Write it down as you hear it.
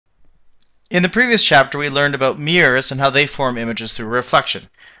In the previous chapter, we learned about mirrors and how they form images through reflection.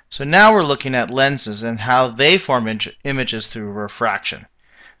 So now we're looking at lenses and how they form images through refraction.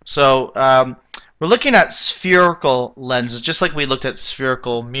 So we're looking at spherical lenses, just like we looked at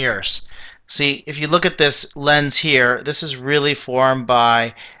spherical mirrors. See, if you look at this lens here, this is really formed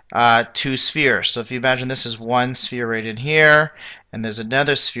by two spheres. So if you imagine this is one sphere right in here, and there's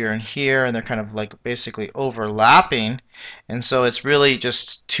another sphere in here, and they're kind of like basically overlapping, and so it's really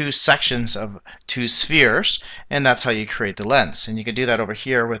just two sections of two spheres, and that's how you create the lens. And you can do that over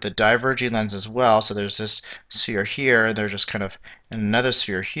here with a diverging lens as well. So there's this sphere here, and they're just kind of in another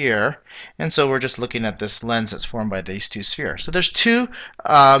sphere here, and so we're just looking at this lens that's formed by these two spheres. So there's two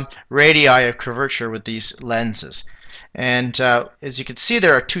radii of curvature with these lenses. And as you can see,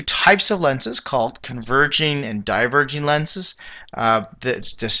 there are two types of lenses called converging and diverging lenses.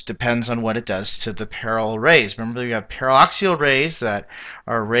 That just depends on what it does to the parallel rays. Remember, you have parallaxial rays that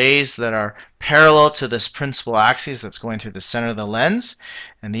are parallel to this principal axis that's going through the center of the lens,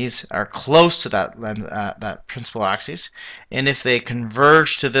 and these are close to that lens, that principal axis. And if they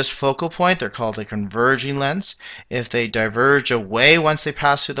converge to this focal point, they're called a converging lens. If they diverge away once they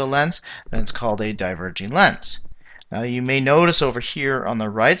pass through the lens, then it's called a diverging lens. Now you may notice over here on the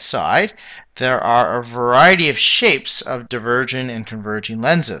right side there are a variety of shapes of diverging and converging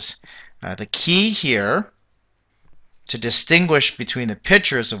lenses. The key here to distinguish between the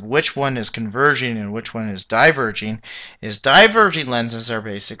pictures of which one is converging and which one is diverging is diverging lenses are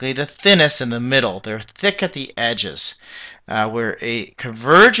basically the thinnest in the middle. They're thick at the edges. Where a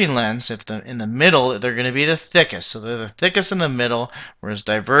converging lens, in the middle, they're going to be the thickest. So they're the thickest in the middle, whereas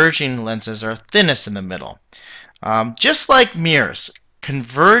diverging lenses are thinnest in the middle. Just like mirrors,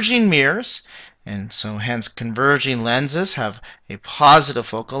 converging mirrors, and so hence converging lenses have a positive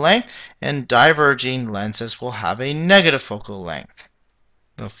focal length, and diverging lenses will have a negative focal length.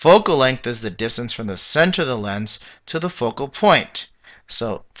 The focal length is the distance from the center of the lens to the focal point.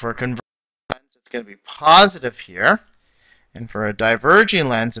 So for a converging lens, it's going to be positive here, and for a diverging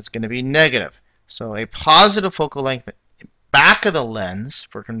lens, it's going to be negative. So a positive focal length back of the lens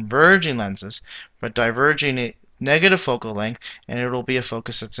for converging lenses, but diverging negative focal length, and it will be a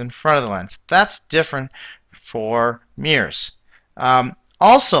focus that's in front of the lens. That's different for mirrors.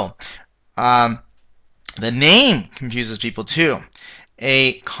 Also, the name confuses people too.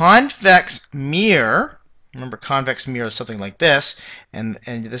 A convex mirror, remember convex mirror is something like this, and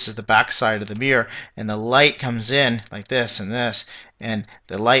this is the back side of the mirror, and the light comes in like this and this, and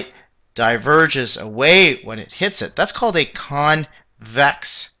the light diverges away when it hits it. That's called a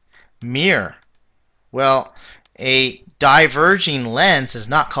convex mirror. Well, a diverging lens is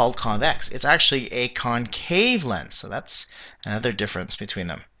not called convex. It's actually a concave lens. So that's another difference between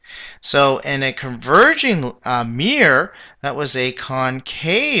them. So in a converging mirror, that was a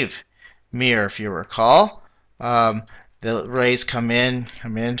concave mirror, if you recall. The rays come in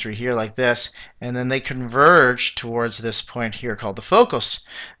through here like this, and then they converge towards this point here called the focus.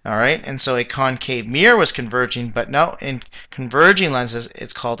 All right, and so a concave mirror was converging, but no, in converging lenses,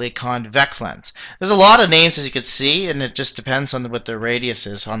 it's called a convex lens. There's a lot of names, as you can see, and it just depends on what the radius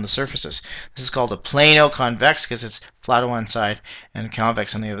is on the surfaces. This is called a plano convex because it's flat on one side and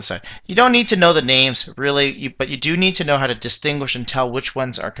convex on the other side. You don't need to know the names, really, but you do need to know how to distinguish and tell which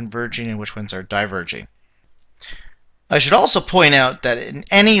ones are converging and which ones are diverging. I should also point out that in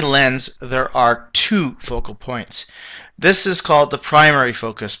any lens there are two focal points. This is called the primary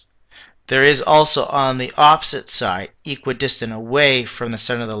focus. There is also on the opposite side, equidistant away from the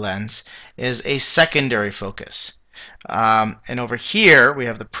center of the lens, is a secondary focus. And over here we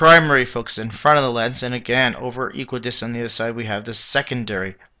have the primary focus in front of the lens, and again over equidistant on the other side we have the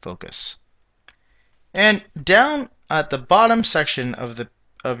secondary focus. And down at the bottom section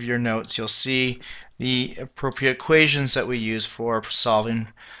of your notes you'll see the appropriate equations that we use for solving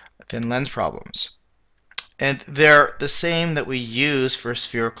thin lens problems. And they're the same that we use for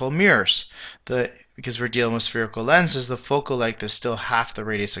spherical mirrors. Because we're dealing with spherical lenses, the focal length is still half the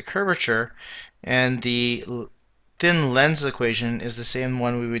radius of curvature, and the thin lens equation is the same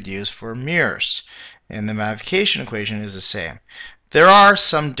one we would use for mirrors. And the magnification equation is the same. There are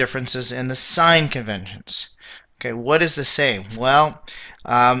some differences in the sign conventions. Okay, what is the same? Well,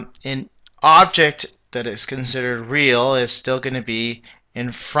 in object that is considered real is still going to be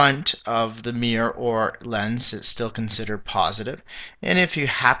in front of the mirror or lens. It's still considered positive. And if you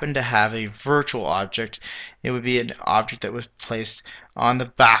happen to have a virtual object, it would be an object that was placed on the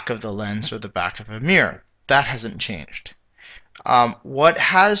back of the lens or the back of a mirror. That hasn't changed. What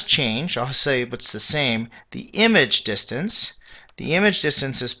has changed, I'll say what's the same, the image distance. the image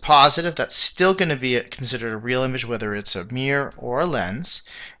distance is positive, that's still going to be considered a real image, whether it's a mirror or a lens.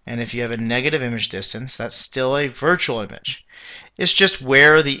 And if you have a negative image distance, that's still a virtual image. It's just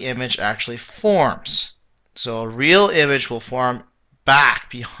where the image actually forms. So a real image will form back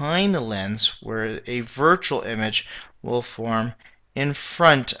behind the lens, where a virtual image will form in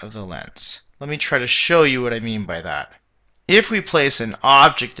front of the lens. Let me try to show you what I mean by that. If we place an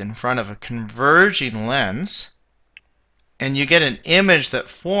object in front of a converging lens, and you get an image that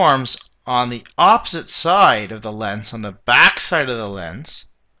forms on the opposite side of the lens, on the back side of the lens,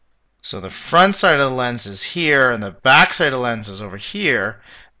 so the front side of the lens is here and the back side of the lens is over here,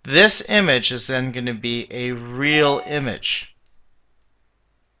 this image is then going to be a real image.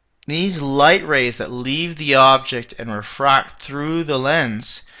 These light rays that leave the object and refract through the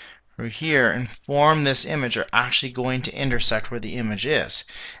lens through here and form this image are actually going to intersect where the image is.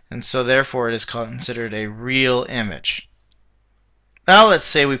 And so therefore it is considered a real image. Now let's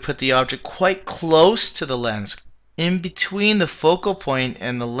say we put the object quite close to the lens, in between the focal point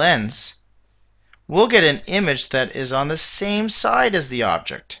and the lens. We'll get an image that is on the same side as the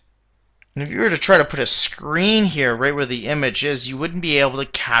object. And if you were to try to put a screen here right where the image is, you wouldn't be able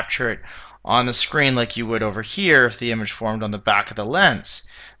to capture it on the screen like you would over here if the image formed on the back of the lens.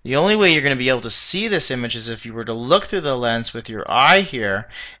 The only way you're going to be able to see this image is if you were to look through the lens with your eye here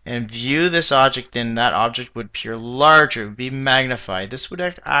and view this object, and that object would appear larger, it would be magnified. This would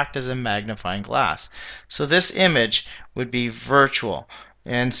act as a magnifying glass. So this image would be virtual,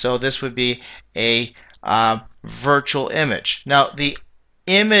 and so this would be a virtual image. Now the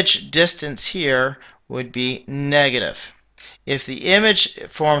image distance here would be negative. If the image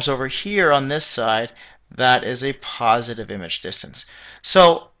forms over here on this side, that is a positive image distance.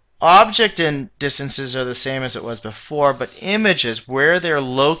 So object and distances are the same as it was before, but images, where they're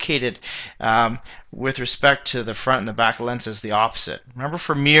located with respect to the front and the back of the lens, is the opposite. Remember,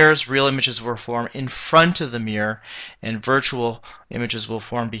 for mirrors, real images will form in front of the mirror, and virtual images will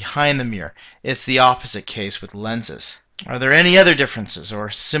form behind the mirror. It's the opposite case with lenses. Are there any other differences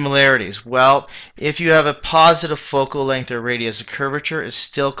or similarities? Well, if you have a positive focal length or radius of curvature, it's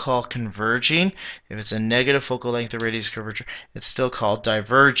still called converging. If it's a negative focal length or radius of curvature, it's still called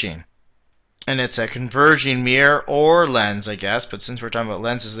diverging. And it's a converging mirror or lens, I guess, but since we're talking about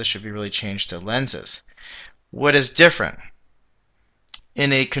lenses, this should be really changed to lenses. What is different?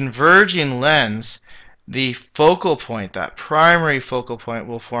 In a converging lens, the focal point, that primary focal point,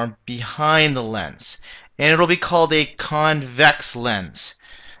 will form behind the lens, and it'll be called a convex lens.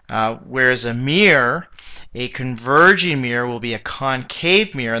 Whereas a mirror, a converging mirror, will be a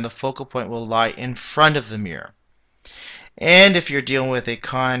concave mirror, and the focal point will lie in front of the mirror. And if you're dealing with a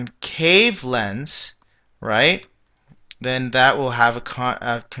concave lens, right, then that will have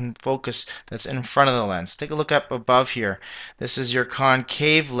a focus that's in front of the lens. Take a look up above here. This is your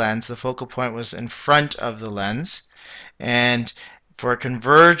concave lens. The focal point was in front of the lens. And for a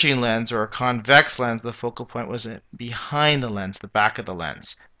converging lens or a convex lens, the focal point was behind the lens, the back of the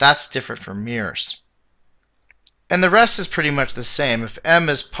lens. That's different from mirrors. And the rest is pretty much the same. If M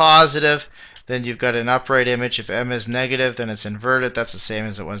is positive, then you've got an upright image. If M is negative, then it's inverted. That's the same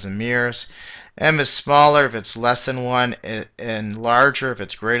as it was in mirrors. M is smaller if it's less than 1, and larger if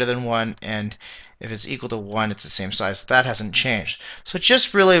it's greater than 1, and if it's equal to 1, it's the same size. That hasn't changed. So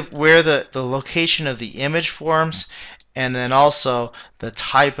just really where the location of the image forms, and then also the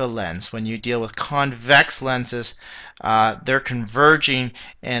type of lens. When you deal with convex lenses, they're converging,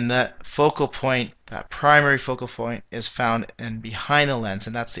 and that focal point, that primary focal point, is found in behind the lens,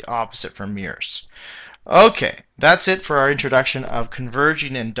 and that's the opposite from mirrors. Okay, that's it for our introduction of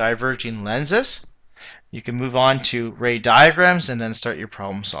converging and diverging lenses. You can move on to ray diagrams and then start your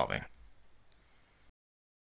problem solving.